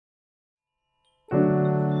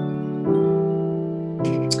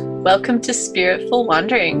Welcome to Spiritful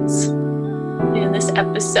Wanderings. In this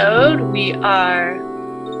episode, we are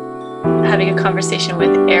having a conversation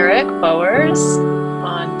with Eric Bowers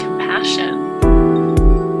on compassion.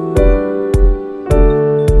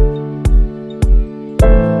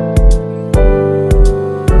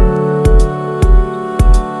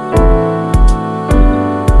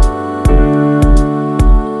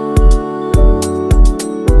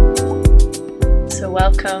 So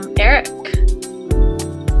welcome, Eric.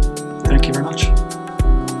 Thank you very much.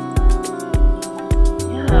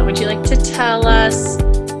 Yeah, would you like to tell us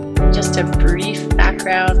just a brief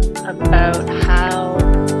background about how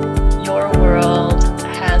your world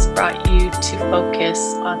has brought you to focus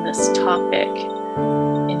on this topic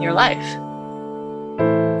in your life?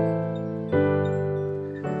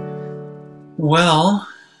 Well,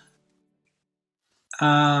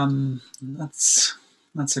 that's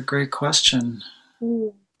a great question.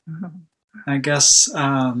 I guess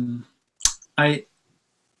I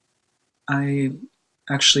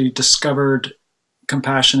actually discovered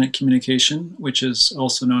compassionate communication, which is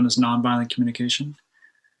also known as nonviolent communication,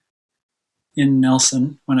 in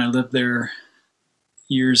Nelson when I lived there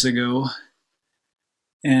years ago,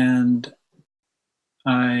 and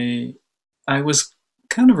I was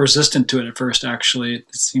kind of resistant to it at first. Actually,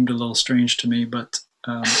 it seemed a little strange to me, but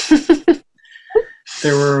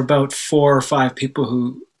there were about 4 or 5 people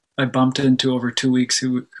who I bumped into over 2 weeks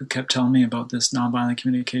who kept telling me about this nonviolent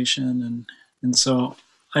communication, and so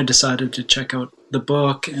I decided to check out the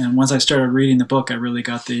book. And once I started reading the book, I really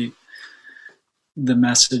got the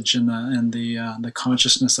message and the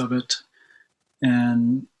consciousness of it,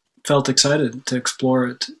 and felt excited to explore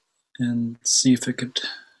it and see if it could,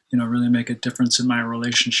 really make a difference in my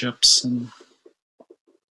relationships.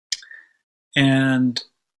 And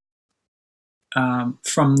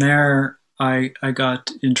from there, I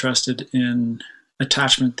got interested in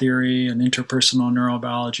attachment theory and interpersonal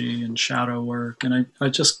neurobiology and shadow work. And I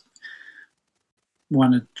just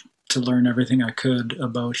wanted to learn everything I could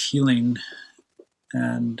about healing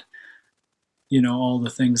and, all the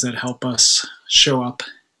things that help us show up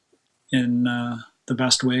in the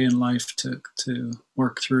best way in life to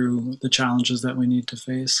work through the challenges that we need to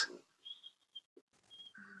face.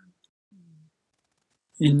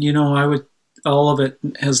 And, all of it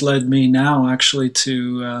has led me now actually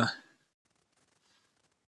to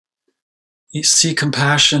see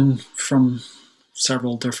compassion from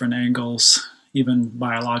several different angles, even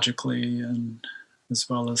biologically and as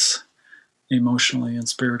well as emotionally and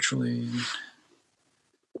spiritually.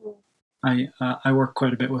 I work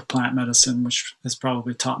quite a bit with plant medicine, which has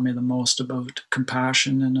probably taught me the most about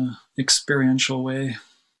compassion in an experiential way.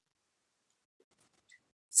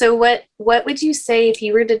 So what would you say if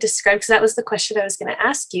you were to describe, because that was the question I was going to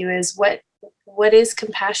ask you, is what is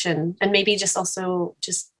compassion? And maybe just also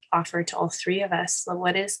just offer to all three of us,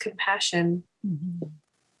 what is compassion? Mm-hmm.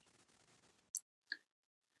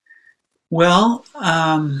 Well,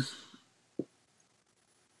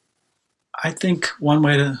 I think one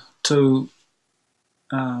way to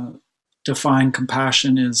define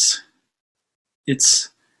compassion is it's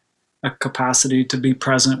a capacity to be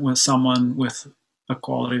present with someone with a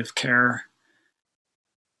quality of care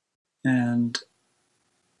and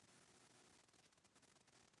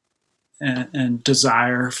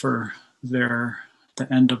desire for the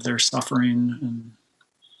end of their suffering.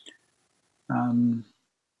 And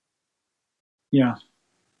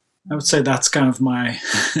I would say that's kind of my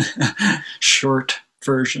short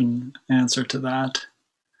version answer to that,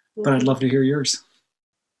 but I'd love to hear yours.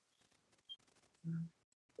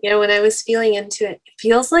 When I was feeling into it, it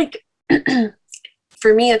feels like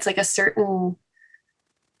for me, it's like a certain,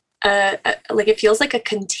 like it feels like a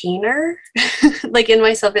container, like in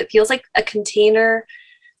myself, it feels like a container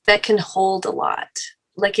that can hold a lot.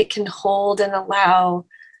 Like it can hold and allow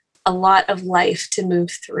a lot of life to move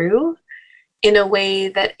through in a way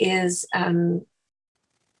that is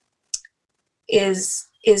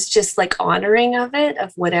just like honoring of it,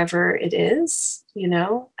 of whatever it is,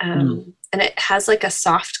 and it has like a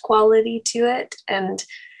soft quality to it, and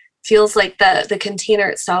feels like the container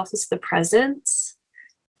itself is the presence,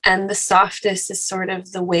 and the softness is sort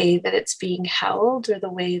of the way that it's being held or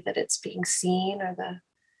the way that it's being seen,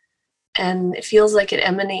 and it feels like it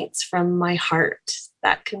emanates from my heart,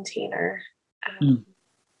 that container.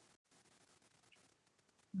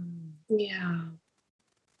 Yeah.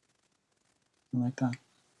 I like that.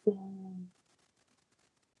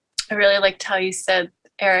 I really liked how you said,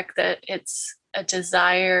 Eric, that it's a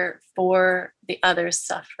desire for the other's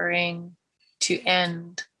suffering to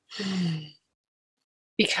end.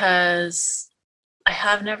 Because I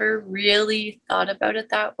have never really thought about it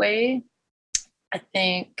that way. I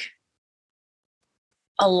think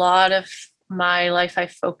a lot of my life I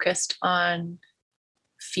focused on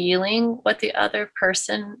feeling what the other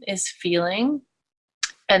person is feeling,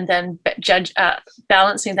 and then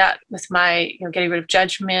balancing that with my, getting rid of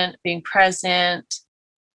judgment, being present,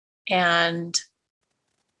 and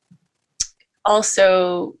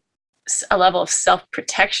also a level of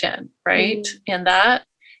self-protection, right? In that,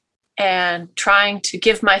 and trying to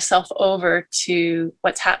give myself over to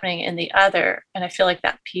what's happening in the other. And I feel like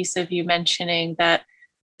that piece of you mentioning that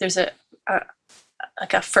there's a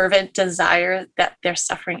fervent desire that their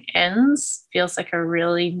suffering ends feels like a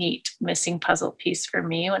really neat missing puzzle piece for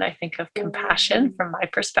me when I think of compassion from my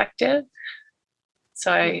perspective.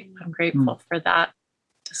 So I'm grateful for that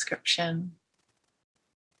description.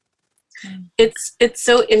 It's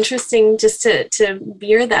so interesting just to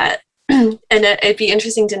mirror that. And it'd be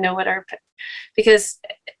interesting to know because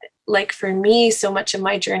like for me, so much of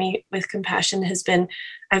my journey with compassion has been,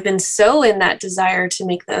 I've been so in that desire to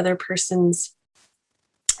make the other person's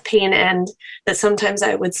pain end that sometimes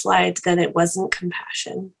I would slide that it wasn't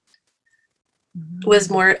compassion. It was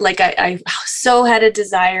more like I so had a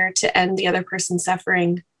desire to end the other person's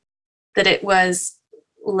suffering that it was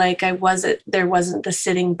like there wasn't the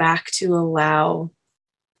sitting back to allow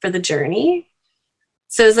for the journey.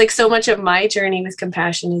 So it's like so much of my journey with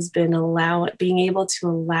compassion has been being able to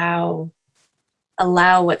allow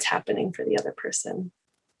what's happening for the other person.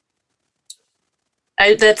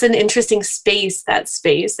 That's an interesting space, that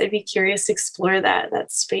space. I'd be curious to explore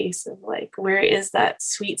that space of like, where is that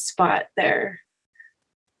sweet spot there?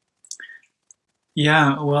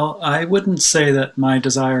 Yeah, well, I wouldn't say that my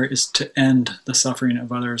desire is to end the suffering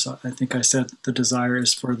of others. I think I said the desire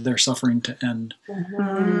is for their suffering to end.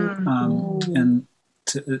 And,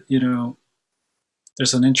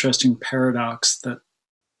 there's an interesting paradox that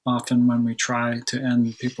often when we try to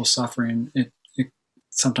end people's suffering, it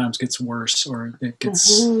sometimes gets worse, or it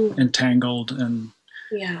gets entangled, and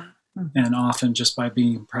often just by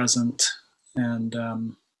being present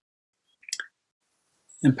and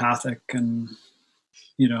empathic and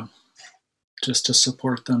just to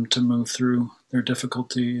support them to move through their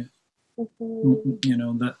difficulty,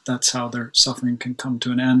 that's how their suffering can come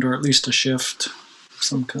to an end, or at least a shift of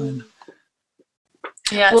some kind.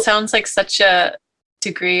 Yeah, it sounds like such a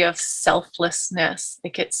degree of selflessness.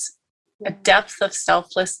 Like it's a depth of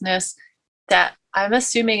selflessness that I'm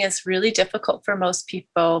assuming is really difficult for most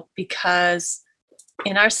people, because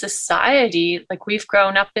in our society, like we've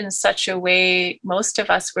grown up in such a way, most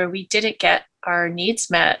of us, where we didn't get our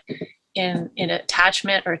needs met in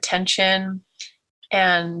attachment or attention.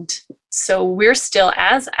 And so we're still,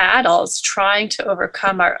 as adults, trying to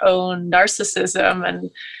overcome our own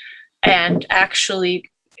narcissism and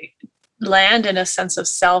actually land in a sense of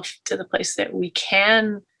self to the place that we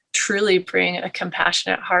can truly bring a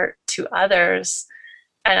compassionate heart to others.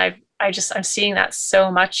 And I'm seeing that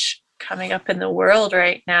so much coming up in the world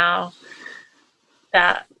right now,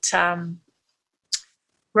 that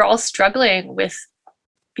we're all struggling with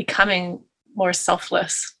becoming more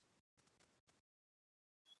selfless.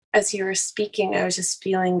 As you were speaking, I was just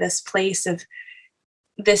feeling this place of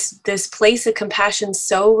this place of compassion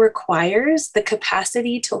so requires the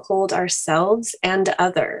capacity to hold ourselves and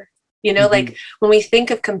other. Like when we think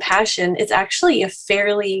of compassion, it's actually it's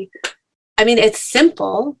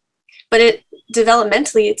simple, but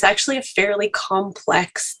developmentally, it's actually a fairly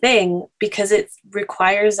complex thing, because it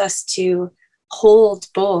requires us to hold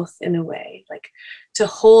both in a way, like to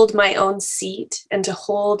hold my own seat and to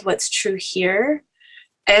hold what's true here,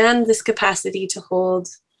 and this capacity to hold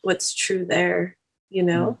what's true there,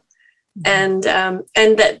 and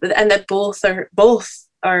that both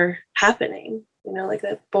are happening, like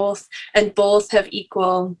that both have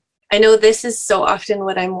equal. I know this is so often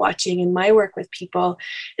what I'm watching in my work with people,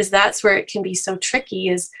 is that's where it can be so tricky,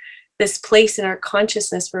 is this place in our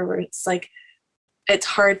consciousness where it's like, it's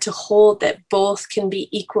hard to hold that both can be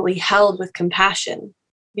equally held with compassion,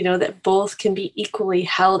 that both can be equally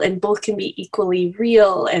held and both can be equally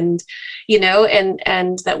real, and,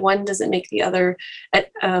 and that one doesn't make the other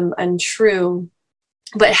untrue.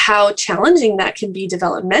 But how challenging that can be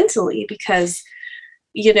developmentally, because,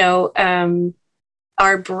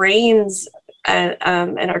 our brains and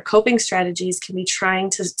our coping strategies can be trying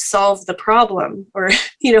to solve the problem, or,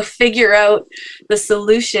 figure out the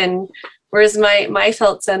solution. Whereas my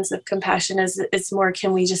felt sense of compassion is, it's more,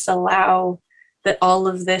 can we just allow that all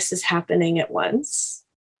of this is happening at once,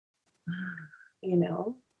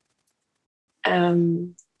 or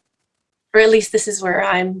at least this is where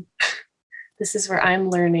I'm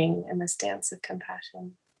learning in this dance of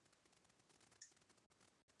compassion.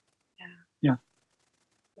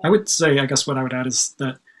 I would say, I guess what I would add is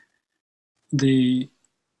that the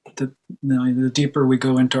deeper we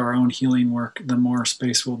go into our own healing work, the more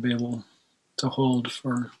space we'll be able to hold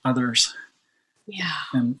for others. Yeah.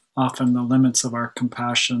 And often the limits of our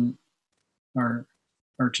compassion are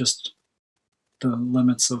just the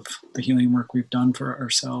limits of the healing work we've done for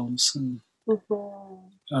ourselves. And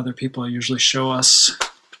other people usually show us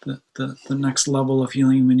the next level of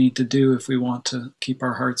healing we need to do if we want to keep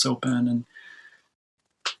our hearts open. And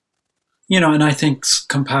and I think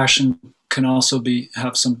compassion can also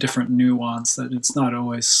have some different nuance, that it's not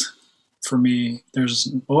always, for me,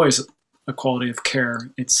 there's always a quality of care.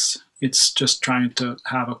 It's just trying to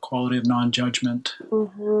have a quality of non-judgment.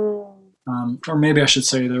 Or maybe I should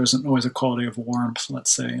say there isn't always a quality of warmth,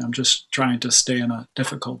 let's say. I'm just trying to stay in a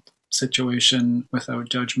difficult situation without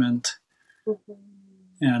judgment.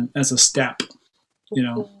 And as a step,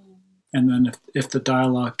 and then if the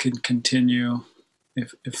dialogue can continue,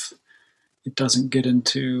 if it doesn't get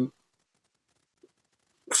into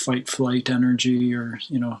fight flight energy or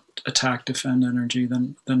attack defend energy,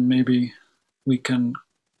 then maybe we can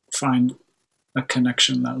find a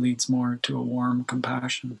connection that leads more to a warm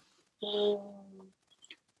compassion.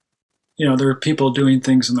 There are people doing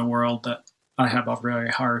things in the world that I have a very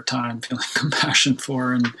hard time feeling compassion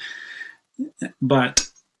for, but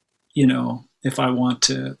if I want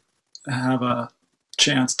to have a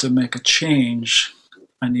chance to make a change,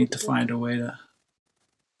 I need to find a way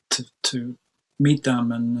to meet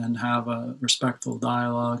them and have a respectful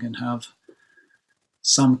dialogue and have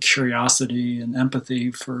some curiosity and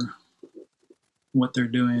empathy for what they're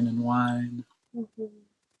doing and why.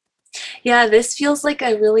 Yeah, this feels like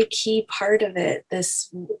a really key part of it.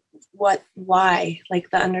 Why, like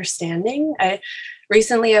the understanding.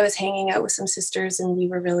 Recently I was hanging out with some sisters and we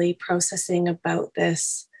were really processing about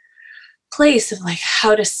this place of like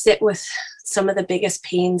how to sit with some of the biggest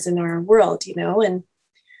pains in our world, and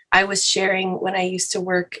I was sharing when I used to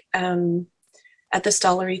work at the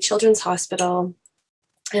Stollery Children's Hospital,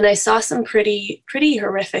 and I saw some pretty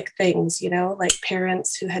horrific things, like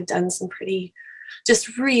parents who had done some pretty,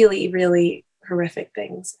 just really, really horrific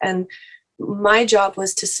things. And my job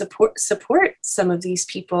was to support some of these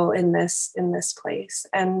people in this place.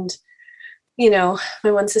 And,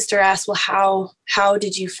 my one sister asked, well, how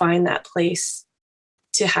did you find that place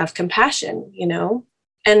to have compassion,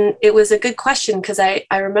 And it was a good question, because I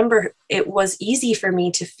remember it was easy for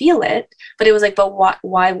me to feel it, but it was like, but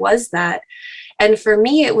why was that? And for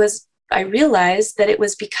me, I realized that it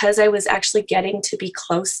was because I was actually getting to be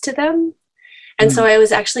close to them. And so I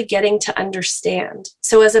was actually getting to understand.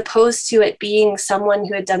 So as opposed to it being someone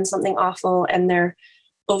who had done something awful and they're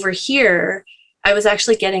over here, I was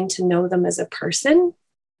actually getting to know them as a person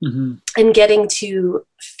and getting to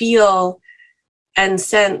feel and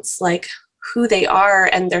sense like who they are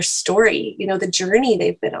and their story, the journey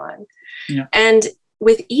they've been on. Yeah. And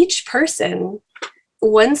with each person,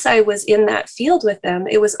 once I was in that field with them,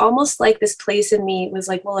 it was almost like this place in me was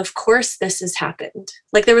like, well, of course this has happened.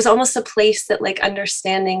 Like there was almost a place that, like,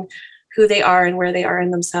 understanding who they are and where they are in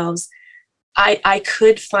themselves, I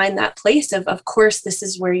could find that place of course, this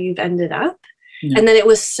is where you've ended up. Yeah. And then it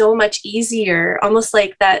was so much easier, almost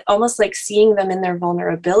like seeing them in their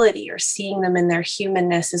vulnerability or seeing them in their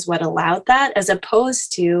humanness is what allowed that, as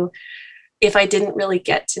opposed to if I didn't really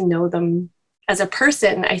get to know them as a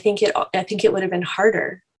person, I think it would have been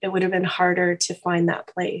harder. It would have been harder to find that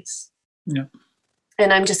place. Yeah.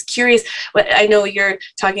 And I'm just curious, I know you're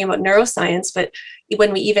talking about neuroscience, but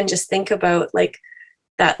when we even just think about like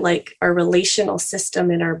that, like our relational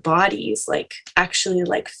system in our bodies, like actually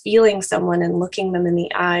like feeling someone and looking them in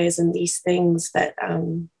the eyes and these things that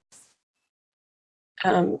can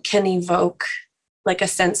evoke like a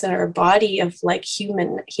sense in our body of like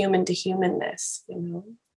human to humanness,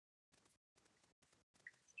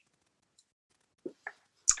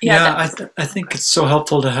 Yeah, I think it's so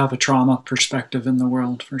helpful to have a trauma perspective in the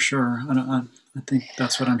world, for sure. I think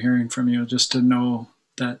that's what I'm hearing from you, just to know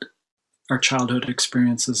that our childhood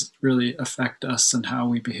experiences really affect us and how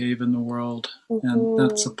we behave in the world. And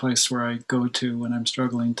that's a place where I go to when I'm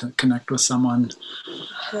struggling to connect with someone.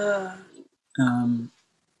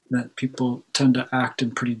 That people tend to act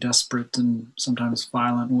in pretty desperate and sometimes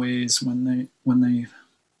violent ways when they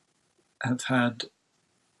have had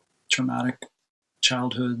traumatic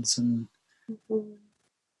childhoods, and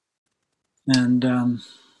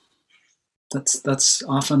that's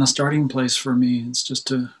often a starting place for me. It's just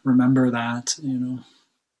to remember that,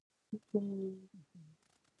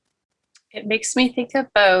 It makes me think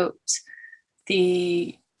about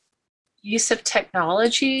the use of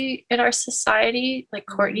technology in our society. Like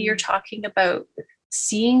Courtney, you're talking about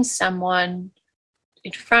seeing someone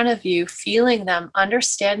in front of you, feeling them,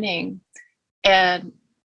 understanding. And,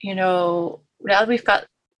 now that we've got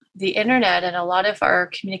the internet and a lot of our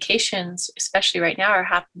communications, especially right now, are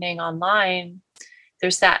happening online,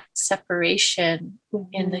 there's that separation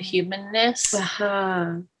in the humanness.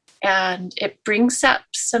 And it brings up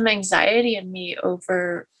some anxiety in me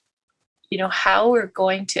over, how we're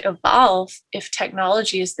going to evolve if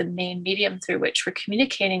technology is the main medium through which we're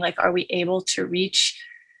communicating. Like, are we able to reach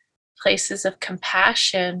places of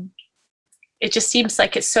compassion? It just seems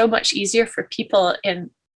like it's so much easier for people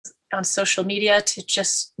on social media to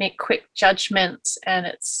just make quick judgments, and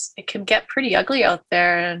it can get pretty ugly out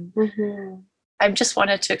there. And I just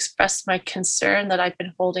wanted to express my concern that I've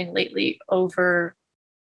been holding lately over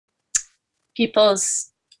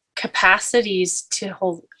people's capacities to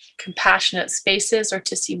hold compassionate spaces or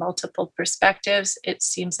to see multiple perspectives. It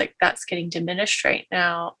seems like that's getting diminished right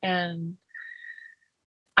now. And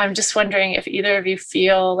I'm just wondering if either of you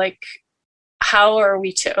feel like, how are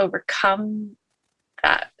we to overcome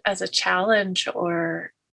that as a challenge,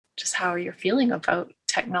 or just how are you feeling about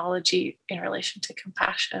technology in relation to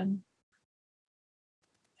compassion?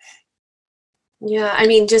 Yeah, I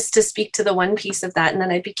mean, just to speak to the one piece of that, and then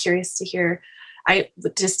I'd be curious to hear,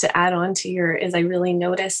 just to add on to I really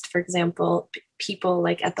noticed, for example, people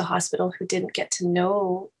like at the hospital who didn't get to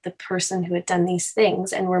know the person who had done these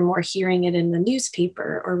things and were more hearing it in the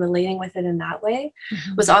newspaper or relating with it in that way,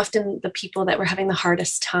 was often the people that were having the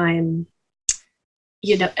hardest time,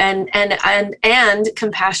 and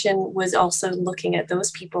compassion was also looking at those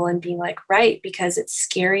people and being like, right, because it's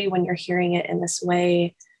scary when you're hearing it in this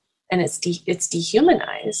way, and it's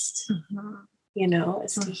dehumanized.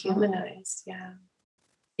 It's dehumanized.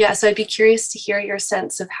 Yeah. So I'd be curious to hear your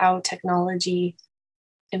sense of how technology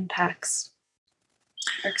impacts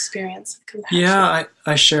our experience of compassion. Yeah,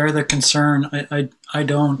 I share the concern. I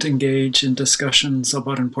don't engage in discussions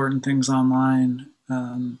about important things online.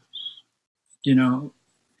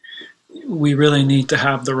 We really need to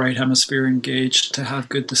have the right hemisphere engaged to have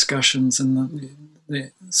good discussions, and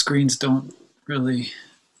the screens don't really,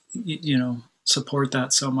 support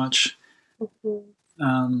that so much.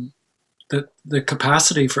 The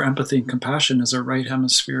capacity for empathy and compassion is a right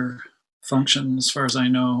hemisphere function, as far as I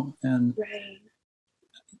know. And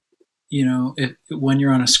when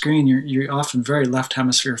you're on a screen, you're often very left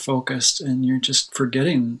hemisphere focused, and you're just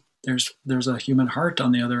forgetting there's a human heart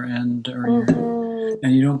on the other end,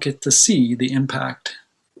 and you don't get to see the impact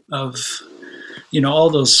of all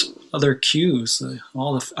those other cues.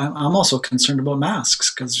 I'm also concerned about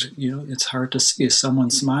masks, because it's hard to see. Is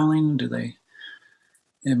someone smiling?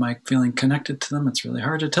 Am I feeling connected to them? It's really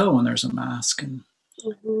hard to tell when there's a mask. And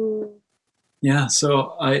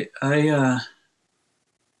so I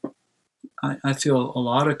feel a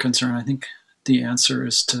lot of concern. I think the answer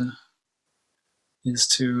is to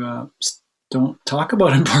don't talk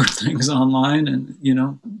about important things online, and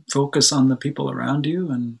focus on the people around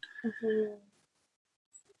you. And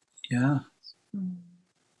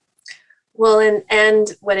well,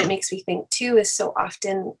 and what it makes me think too is, so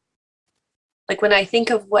often, like when I think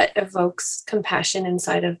of what evokes compassion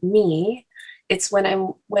inside of me, it's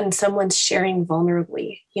when someone's sharing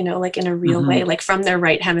vulnerably, like in a real way, like from their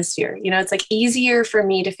right hemisphere. It's like easier for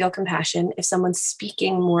me to feel compassion if someone's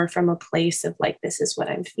speaking more from a place of like, this is what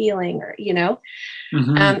I'm feeling, or,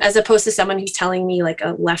 as opposed to someone who's telling me like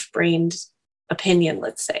a left-brained opinion,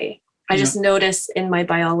 let's say. I just notice in my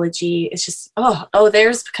biology, it's just, oh,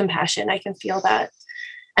 there's compassion. I can feel that.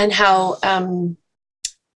 And how,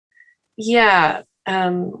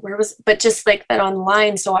 but just like that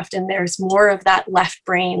online, so often there's more of that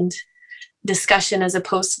left-brained discussion as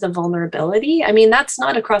opposed to the vulnerability. I mean, that's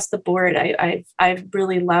not across the board. I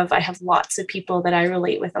have lots of people that I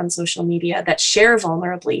relate with on social media that share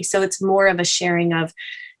vulnerably. So it's more of a sharing of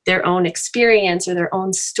their own experience or their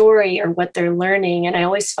own story or what they're learning. And I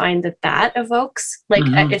always find that evokes, like,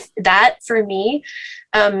 if that for me,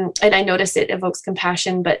 and I notice it evokes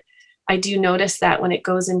compassion, but I do notice that when it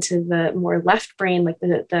goes into the more left brain, like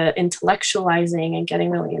the intellectualizing and getting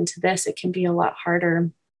really into this, it can be a lot harder.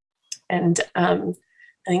 And I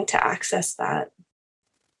think to access that.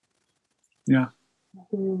 Yeah.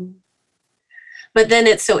 But then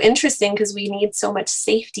it's so interesting because we need so much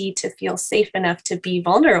safety to feel safe enough to be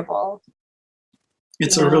vulnerable.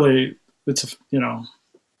 It's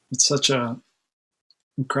such a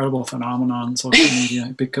incredible phenomenon, social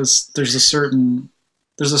media, because there's a certain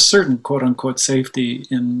quote unquote safety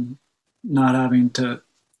in not having to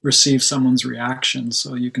receive someone's reaction.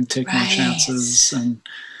 So you can take more chances, and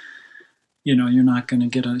you're not going to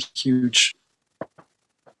get a huge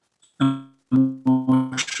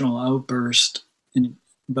emotional outburst.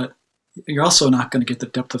 But you're also not going to get the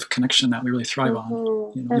depth of connection that we really thrive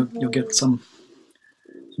on. You'll get some,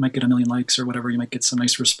 you might get a million likes or whatever, you might get some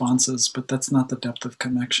nice responses, but that's not the depth of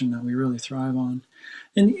connection that we really thrive on.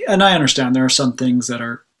 And I understand there are some things that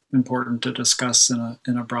are important to discuss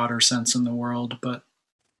in a broader sense in the world, but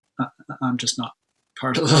I'm just not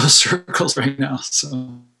part of those circles right now.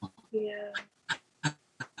 So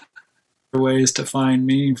ways to find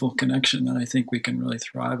meaningful connection that I think we can really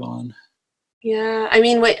thrive on. Yeah, I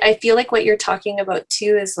mean, what I feel like what you're talking about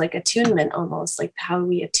too is like attunement, almost like how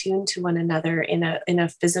we attune to one another in a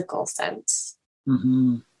physical sense.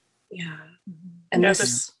 Mm-hmm. Yeah, and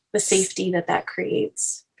the safety that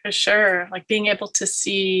creates. For sure, like being able to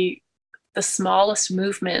see the smallest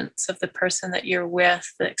movements of the person that you're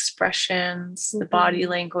with, the expressions, the body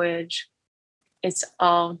language. It's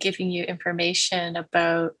all giving you information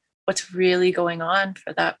about what's really going on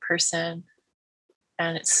for that person.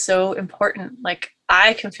 And it's so important. Like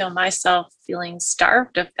I can feel myself feeling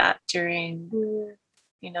starved of that during,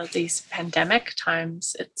 these pandemic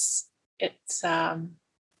times. It's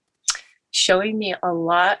showing me a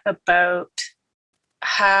lot about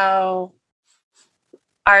how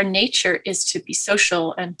our nature is to be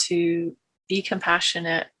social and to be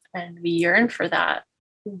compassionate, and we yearn for that.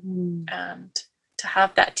 And to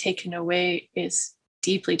have that taken away is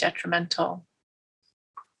deeply detrimental.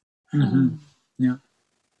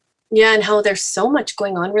 Yeah, and how there's so much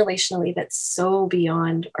going on relationally that's so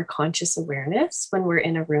beyond our conscious awareness when we're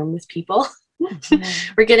in a room with people.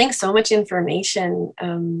 We're getting so much information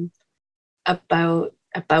about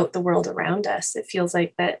the world around us. It feels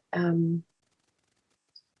like that.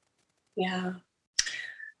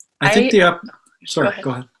 I think sorry,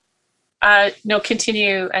 go ahead. No,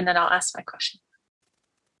 continue, and then I'll ask my question.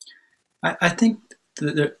 I think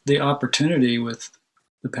the opportunity with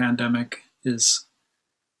the pandemic is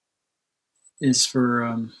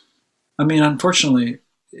for, unfortunately,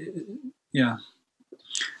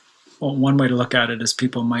 well, one way to look at it is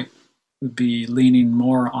people might be leaning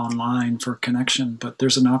more online for connection, but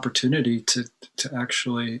there's an opportunity to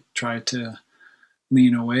actually try to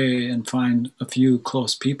lean away and find a few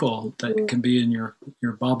close people that can be in your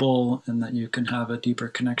bubble and that you can have a deeper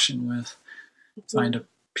connection with. Find a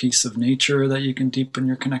piece of nature that you can deepen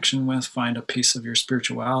your connection with, find a piece of your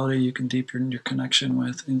spirituality you can deepen your connection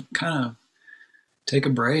with, and kind of take a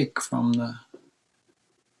break from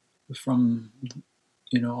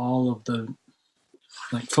all of the,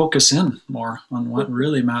 like, focus in more on what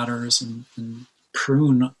really matters and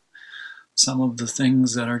prune some of the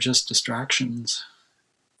things that are just distractions.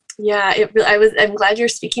 Yeah, I'm glad you're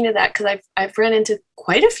speaking to that, because I've run into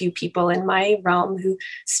quite a few people in my realm who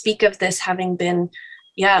speak of this having been,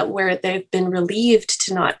 where they've been relieved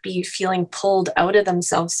to not be feeling pulled out of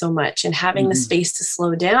themselves so much, and having the space to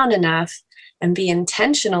slow down enough and be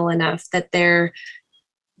intentional enough that their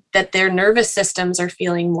nervous systems are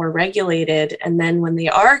feeling more regulated. And then when they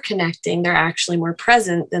are connecting, they're actually more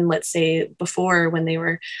present than, let's say, before, when they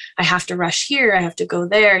were, I have to rush here, I have to go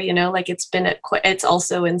there, like it's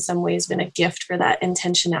also in some ways been a gift for that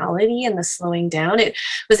intentionality and the slowing down. It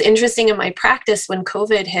was interesting in my practice when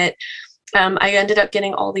COVID hit. I ended up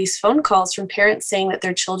getting all these phone calls from parents saying that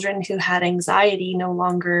their children who had anxiety no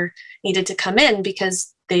longer needed to come in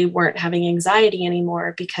because they weren't having anxiety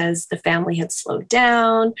anymore, because the family had slowed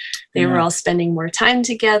down. They were all spending more time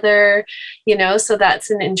together, so that's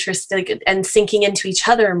an interest, and sinking into each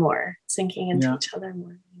other more.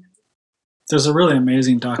 There's a really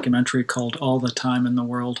amazing documentary called All the Time in the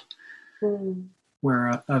World,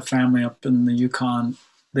 where a family up in the Yukon,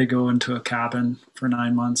 they go into a cabin for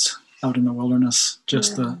 9 months out in the wilderness,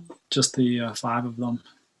 just the five of them.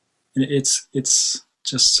 And it's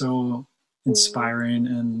just so inspiring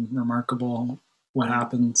and remarkable what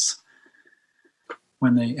happens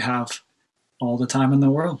when they have all the time in the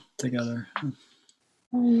world together.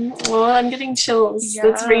 Well, I'm getting chills.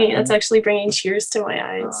 That's actually bringing tears to my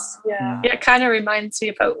eyes. It kind of reminds me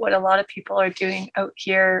about what a lot of people are doing out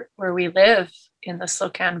here where we live in the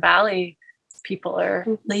Slocan Valley. People are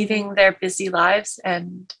leaving their busy lives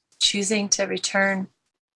and choosing to return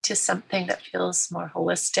to something that feels more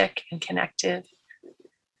holistic and connected.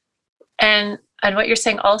 And what you're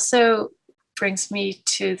saying also brings me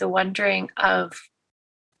to the wondering of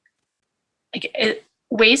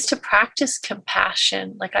ways to practice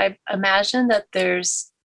compassion. Like, I imagine that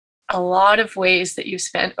there's a lot of ways that you've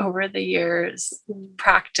spent over the years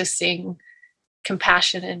practicing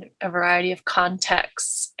compassion in a variety of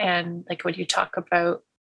contexts. And like when you talk about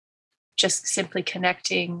just simply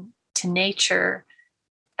connecting to nature,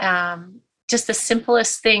 just the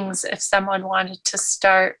simplest things, if someone wanted to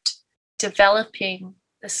start developing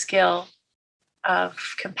the skill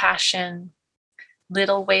of compassion,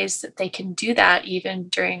 little ways that they can do that even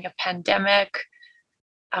during a pandemic.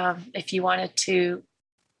 If you wanted to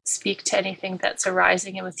speak to anything that's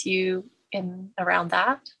arising with you in around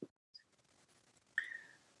that.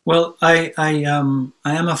 Well, I am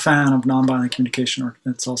a fan of nonviolent communication, or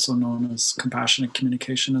it's also known as compassionate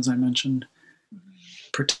communication, as I mentioned,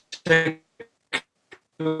 particularly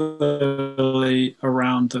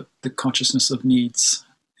around the consciousness of needs.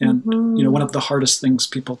 And one of the hardest things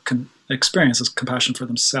people can experience is compassion for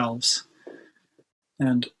themselves.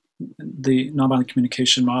 And the nonviolent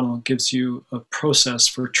communication model gives you a process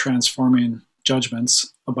for transforming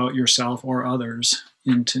judgments about yourself or others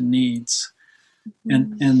into needs.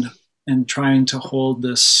 And trying to hold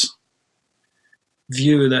this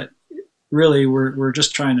view that really we're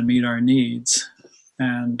just trying to meet our needs.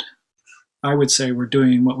 And I would say we're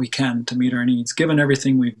doing what we can to meet our needs. Given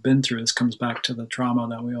everything we've been through, this comes back to the trauma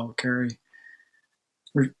that we all carry.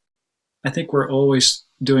 I think we're always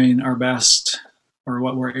doing our best, or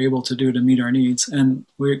what we're able to do to meet our needs. And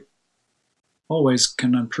we always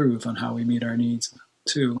can improve on how we meet our needs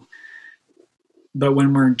too. But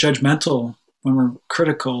when we're judgmental, when we're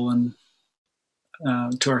critical and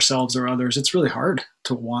to ourselves or others, it's really hard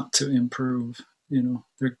to want to improve.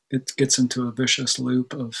 It gets into a vicious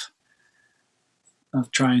loop of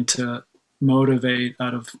trying to motivate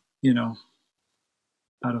out of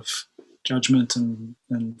judgment and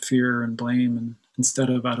fear and blame, and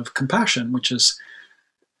instead of out of compassion, which is,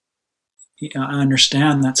 I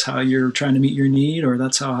understand that's how you're trying to meet your need, or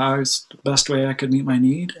that's the best way I could meet my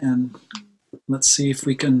need, and let's see if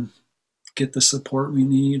we can get the support we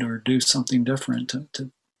need or do something different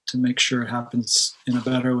to make sure it happens in a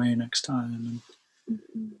better way next time.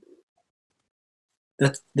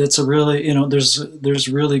 And that's a really, there's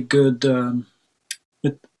really good,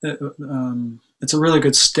 it's a really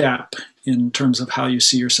good step in terms of how you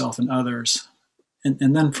see yourself and others.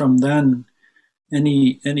 And then from then,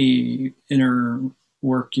 any inner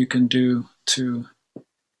work you can do to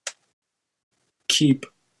keep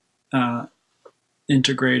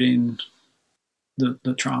integrating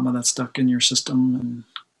the trauma that's stuck in your system, and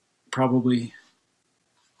probably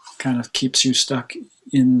kind of keeps you stuck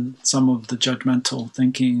in some of the judgmental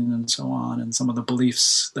thinking and so on, and some of the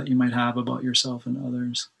beliefs that you might have about yourself and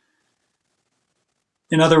others.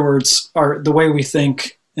 In other words, the way we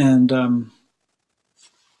think and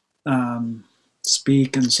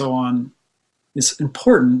speak and so on is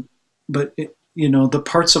important, but the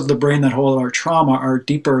parts of the brain that hold our trauma are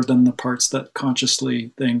deeper than the parts that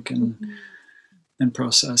consciously think and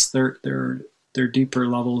process. They're deeper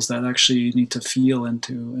levels that actually you need to feel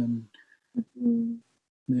into and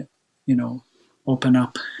open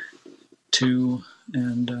up to,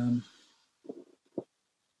 and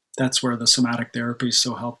that's where the somatic therapy is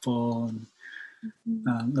so helpful, and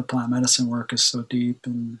the plant medicine work is so deep,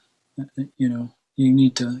 and you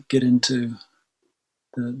need to get into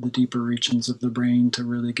the deeper regions of the brain to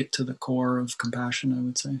really get to the core of compassion, I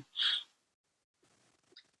would say.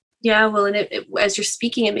 Yeah, well, and as you're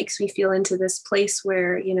speaking, it makes me feel into this place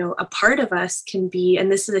where, a part of us can be,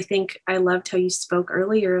 and this is, I think, I loved how you spoke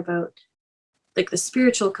earlier about like the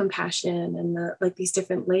spiritual compassion and the these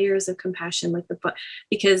different layers of compassion,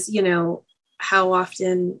 because how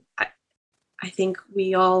often I think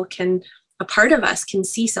we all can, a part of us can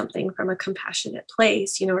see something from a compassionate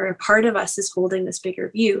place, or a part of us is holding this bigger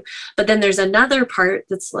view. But then there's another part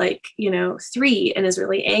that's 3 and is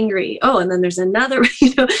really angry. Oh, and then there's another,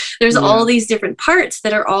 there's all these different parts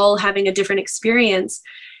that are all having a different experience.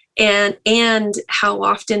 And how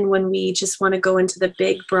often when we just want to go into the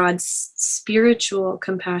big, broad spiritual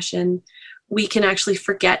compassion, we can actually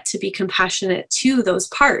forget to be compassionate to those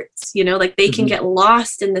parts, they can get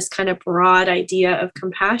lost in this kind of broad idea of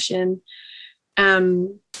compassion.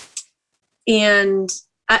 And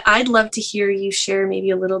I'd love to hear you share maybe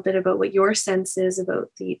a little bit about what your sense is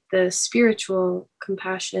about the spiritual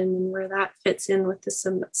compassion and where that fits in with the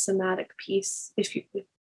somatic piece, if you're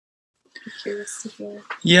curious to hear.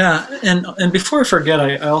 Yeah, and before I forget,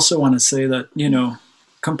 I also want to say that,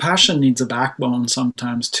 compassion needs a backbone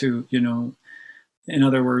sometimes too, In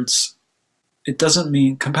other words,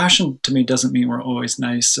 compassion to me doesn't mean we're always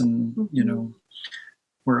nice and,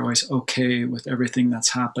 we're always okay with everything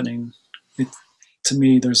that's happening. To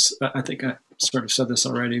me, I think I sort of said this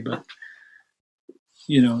already, but,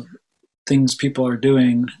 things people are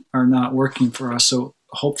doing are not working for us. So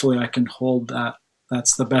hopefully I can hold that.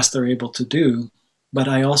 That's the best they're able to do. But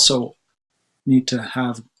I also need to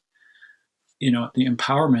have, the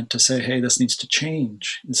empowerment to say, hey, this needs to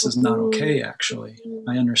change. This is not okay, actually.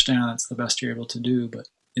 I understand that's the best you're able to do, but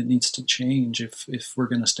it needs to change if we're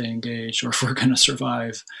going to stay engaged, or if we're going to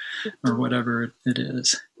survive, or whatever it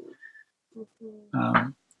is.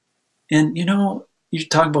 And you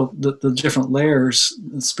talk about the different layers,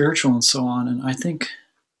 the spiritual and so on, and I think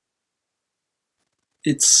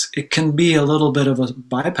it can be a little bit of a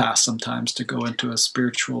bypass sometimes to go into a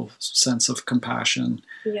spiritual sense of compassion,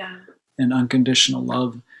 and unconditional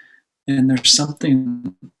love. And there's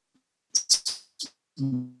something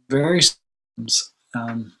very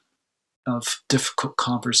of difficult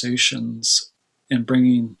conversations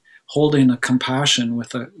and holding a compassion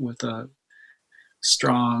with a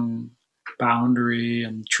strong boundary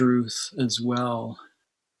and truth as well.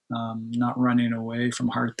 Not running away from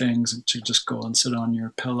hard things, and to just go and sit on your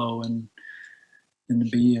pillow and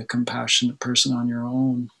be a compassionate person on your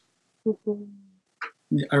own.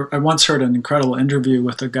 I once heard an incredible interview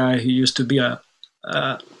with a guy who used to be a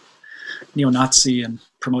neo-Nazi and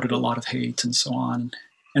promoted a lot of hate and so on.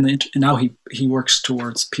 And now he works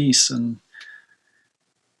towards peace. And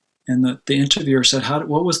the interviewer said,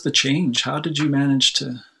 what was the change? How did you manage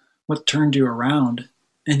what turned you around?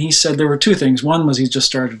 And he said there were two things. One was he just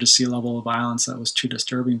started to see a level of violence that was too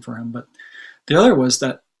disturbing for him. But the other was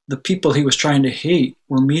that the people he was trying to hate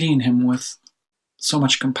were meeting him with so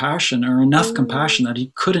much compassion, or enough compassion, that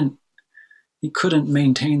he couldn't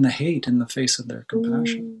maintain the hate in the face of their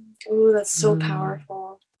compassion. Oh, that's so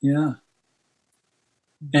powerful. Yeah.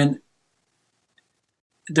 And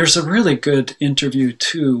there's a really good interview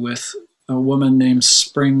too with a woman named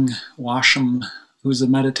Spring Washam, who's a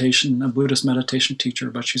Buddhist meditation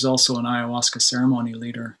teacher, but she's also an ayahuasca ceremony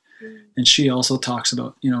leader. And she also talks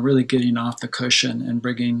about, really getting off the cushion and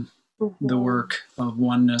bringing the work of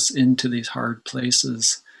oneness into these hard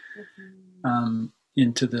places,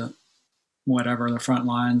 into the front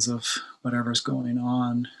lines of whatever's going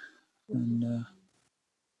on. And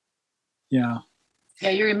yeah,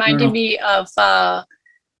 you reminded me of a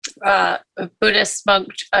Buddhist monk,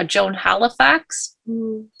 Joan Halifax.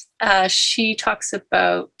 She talks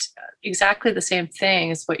about exactly the same thing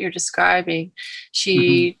as what you're describing.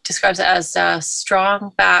 She describes it as a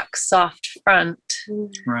strong back, soft front.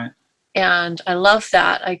 Right. And I love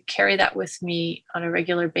that. I carry that with me on a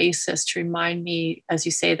regular basis to remind me, as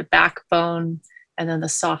you say, the backbone and then the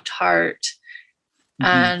soft heart.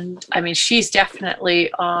 And I mean, she's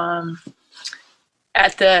definitely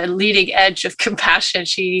at the leading edge of compassion.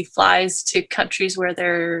 She flies to countries where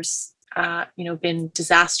there's been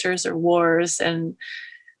disasters or wars, and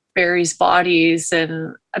buries bodies,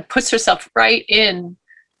 and puts herself right in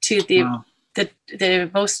to the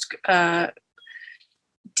most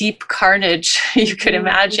deep carnage you could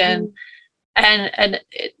imagine. And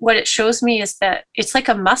what it shows me is that it's like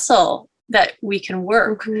a muscle that we can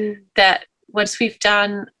work, that once we've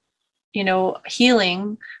done,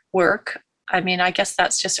 healing work, I mean, I guess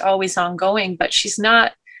that's just always ongoing, but she's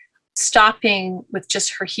not stopping with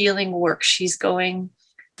just her healing work. She's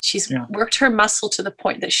worked her muscle to the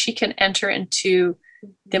point that she can enter into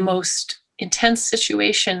the most intense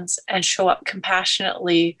situations and show up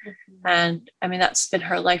compassionately. And I mean, that's been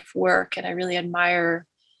her life work. And I really admire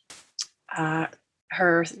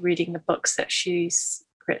her reading the books that she's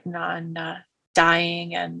written on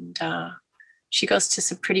dying, and she goes to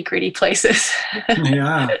some pretty gritty places.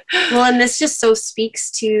 Yeah. Well, and this just so speaks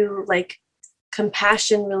to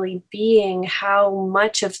compassion really being how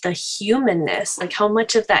much of the humanness, how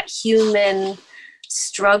much of that human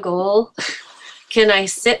struggle can I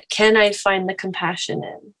find the compassion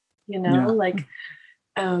in,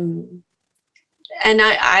 and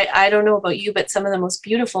I don't know about you, but some of the most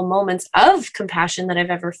beautiful moments of compassion that I've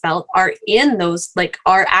ever felt are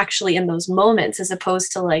actually in those moments, as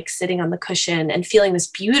opposed to sitting on the cushion and feeling this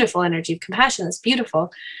beautiful energy of compassion. That's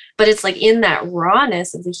beautiful. But it's in that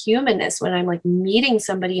rawness of the humanness, when I'm meeting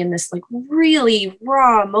somebody in this really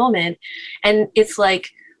raw moment. And it's but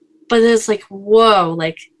it's whoa,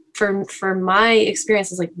 for my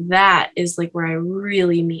experiences, that is where I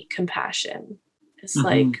really meet compassion. It's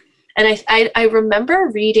and I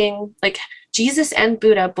remember reading Jesus and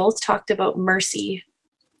Buddha both talked about mercy.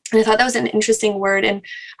 And I thought that was an interesting word. And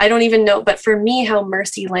I don't even know, but for me, how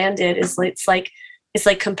mercy landed is it's like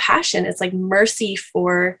compassion. It's mercy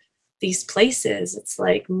for these places. It's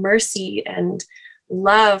mercy and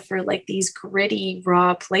love for these gritty,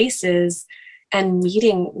 raw places, and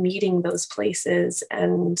meeting those places.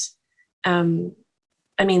 And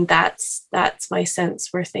I mean, that's my sense,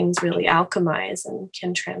 where things really alchemize and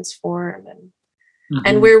can transform,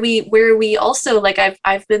 and where we also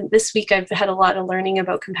I've been this week, I've had a lot of learning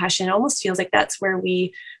about compassion. It almost feels like that's where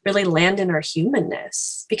we really land in our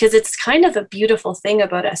humanness, because it's kind of a beautiful thing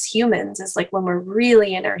about us humans is when we're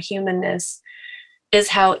really in our humanness, is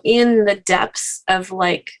how in the depths of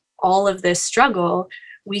like all of this struggle,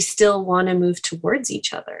 we still want to move towards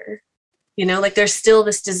each other. You know, like there's still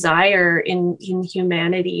this desire in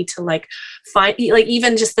humanity to like find, like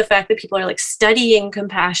even just the fact that people are like studying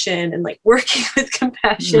compassion and like working with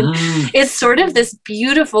compassion. Mm-hmm. It's sort of this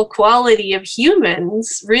beautiful quality of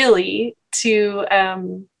humans, really, to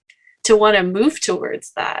want to move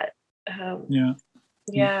towards that. Yeah.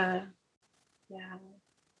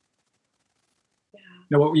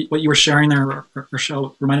 You know, what you were sharing there,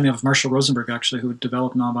 Rochelle, reminded me of Marshall Rosenberg, actually, who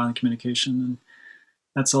developed nonviolent communication, and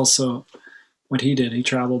that's also what he did. He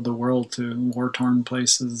traveled the world to war-torn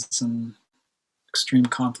places and extreme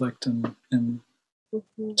conflict, and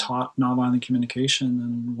taught nonviolent communication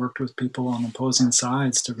and worked with people on opposing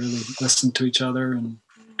sides to really listen to each other and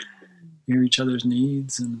hear each other's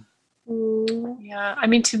needs. And yeah, I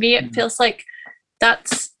mean, to me, it feels like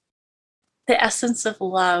that's the essence of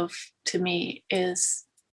love. To me, is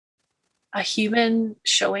a human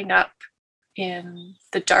showing up in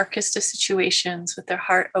the darkest of situations with their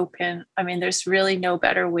heart open. I mean, there's really no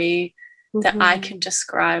better way that I can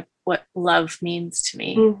describe what love means to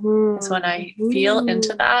me. Because when I feel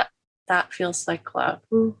into that, that feels like love.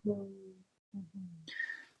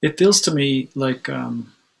 It feels to me like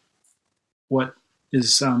what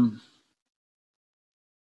is, you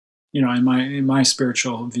know, in my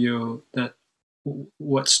spiritual view, that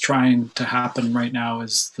what's trying to happen right now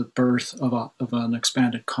is the birth of an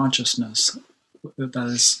expanded consciousness that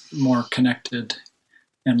is more connected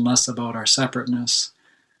and less about our separateness.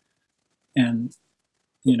 And,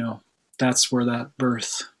 you know, that's where that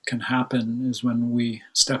birth can happen, is when we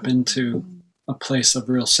step into a place of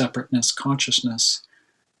real separateness consciousness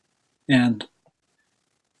and,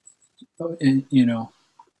 you know,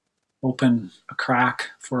 open a crack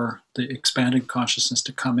for the expanded consciousness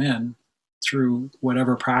to come in through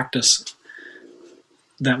whatever practice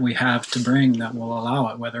that we have to bring that will allow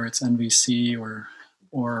it, whether it's NVC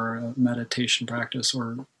or a meditation practice,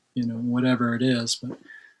 or, you know, whatever it is. But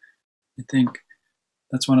I think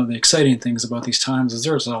that's one of the exciting things about these times, is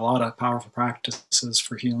there's a lot of powerful practices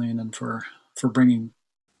for healing and for bringing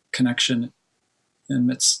connection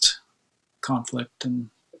amidst conflict. And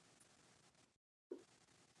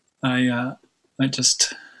I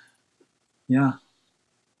just, yeah,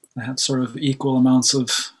 I had sort of equal amounts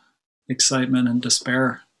of excitement and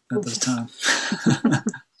despair at this time.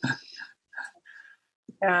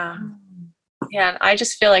 Yeah. And I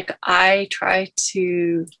just feel like I try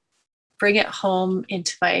to bring it home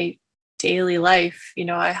into my daily life. You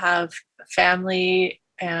know, I have a family,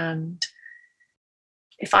 and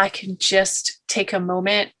if I can just take a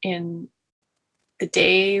moment in the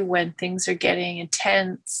day when things are getting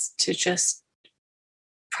intense to just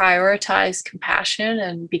prioritize compassion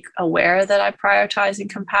and be aware that I'm prioritizing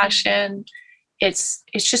compassion, it's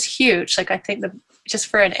just huge. Like, I think that just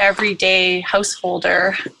for an everyday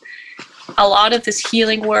householder, a lot of this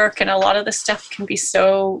healing work and a lot of the stuff can be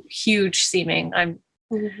so huge seeming. I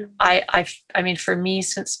mean, for me,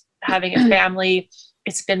 since having a family,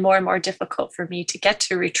 it's been more and more difficult for me to get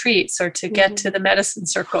to retreats or to get to the medicine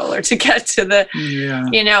circle or to get to the,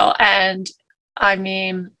 you know, and I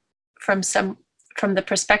mean, from the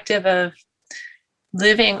perspective of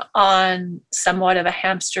living on somewhat of a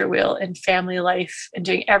hamster wheel in family life and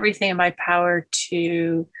doing everything in my power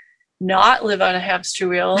to not live on a hamster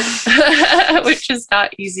wheel, which is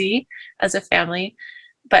not easy as a family.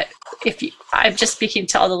 But I'm just speaking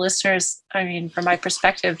to all the listeners, I mean, from my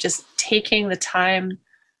perspective, just taking the time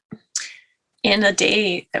in a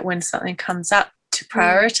day that when something comes up to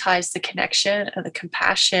prioritize the connection and the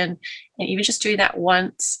compassion, and even just doing that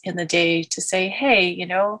once in the day to say, hey, you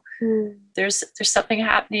know, there's something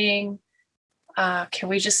happening. Can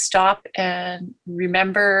we just stop and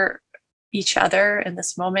remember each other in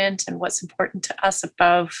this moment and what's important to us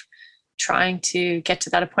above trying to get to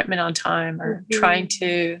that appointment on time or trying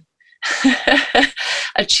to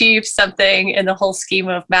achieve something in the whole scheme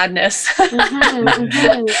of madness.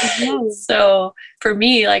 So for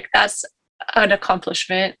me, like, that's an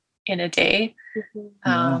accomplishment in a day.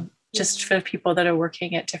 Just for people that are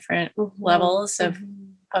working at different levels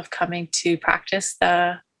of coming to practice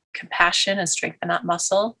the compassion and strengthen that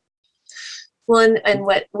muscle. Well, and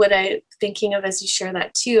what I'm thinking of as you share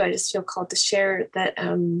that too, I just feel called to share that,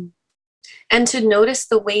 and to notice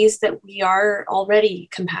the ways that we are already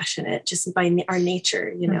compassionate just by our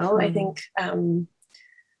nature, you know. I think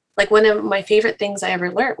like one of my favorite things I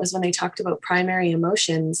ever learned was when they talked about primary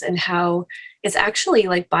emotions and how it's actually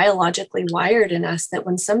like biologically wired in us that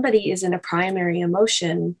when somebody is in a primary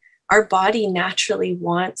emotion, our body naturally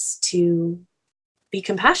wants to be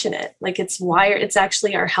compassionate. Like it's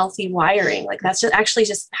actually our healthy wiring. Like that's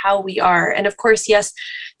just how we are. And of course, yes,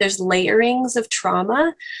 there's layerings of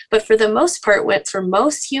trauma, but for the most part, for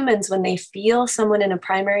most humans, when they feel someone in a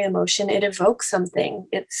primary emotion, it evokes something.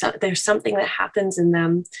 There's something that happens in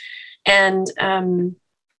them. And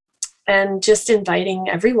just inviting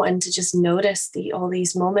everyone to just notice all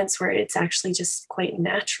these moments where it's actually just quite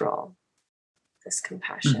natural, this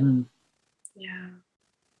compassion. Yeah.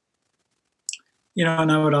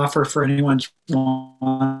 And I would offer for anyone who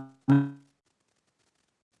wants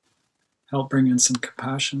help bring in some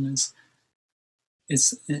compassion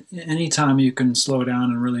is anytime you can slow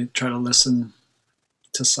down and really try to listen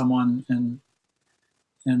to someone and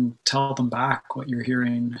tell them back what you're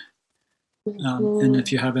hearing. And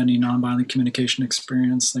if you have any nonviolent communication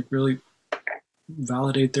experience, like really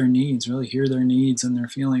validate their needs, really hear their needs and their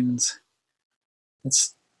feelings.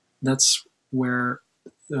 That's where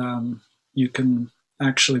you can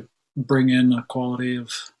actually bring in a quality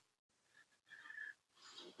of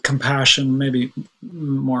compassion, maybe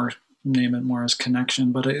name it more as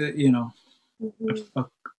connection, but a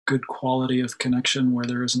good quality of connection where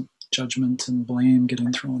there isn't judgment and blame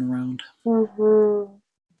getting thrown around.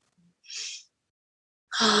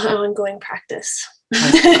 Ongoing practice.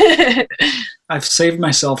 I've saved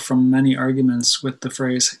myself from many arguments with the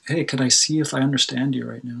phrase, "Hey, could I see if I understand you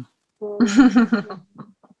right now?"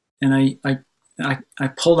 And I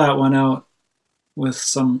pull that one out with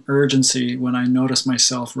some urgency when I notice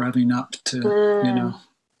myself revving up to,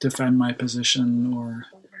 defend my position or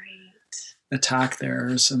attack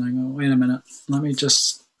theirs. And I go, wait a minute, let me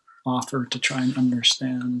just offer to try and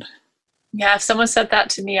understand. Yeah, if someone said that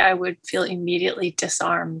to me, I would feel immediately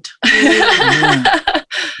disarmed.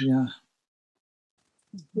 Yeah.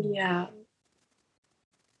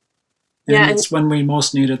 And it's when we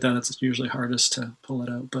most need it that it's usually hardest to pull it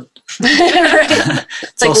out, but right.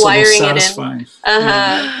 It's like also wiring satisfying.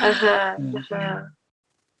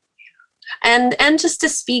 And just to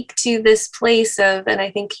speak to this place of, and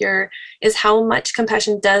I think is how much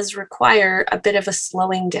compassion does require a bit of a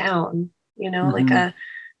slowing down, like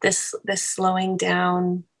this slowing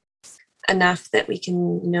down enough that we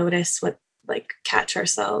can notice what, like, catch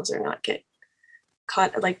ourselves or not get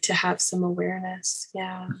caught, like to have some awareness.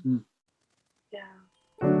 Yeah.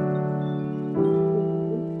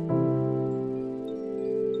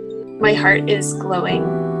 My heart is glowing.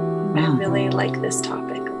 I really like this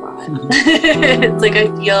topic a lot. It's like I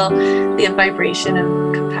feel the vibration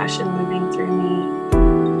of compassion moving through me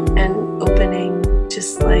and opening,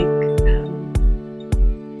 just like,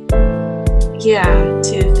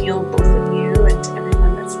 to feel both of you and to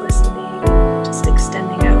everyone that's listening, just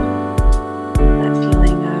extending out that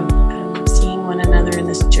feeling of seeing one another in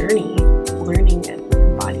this journey.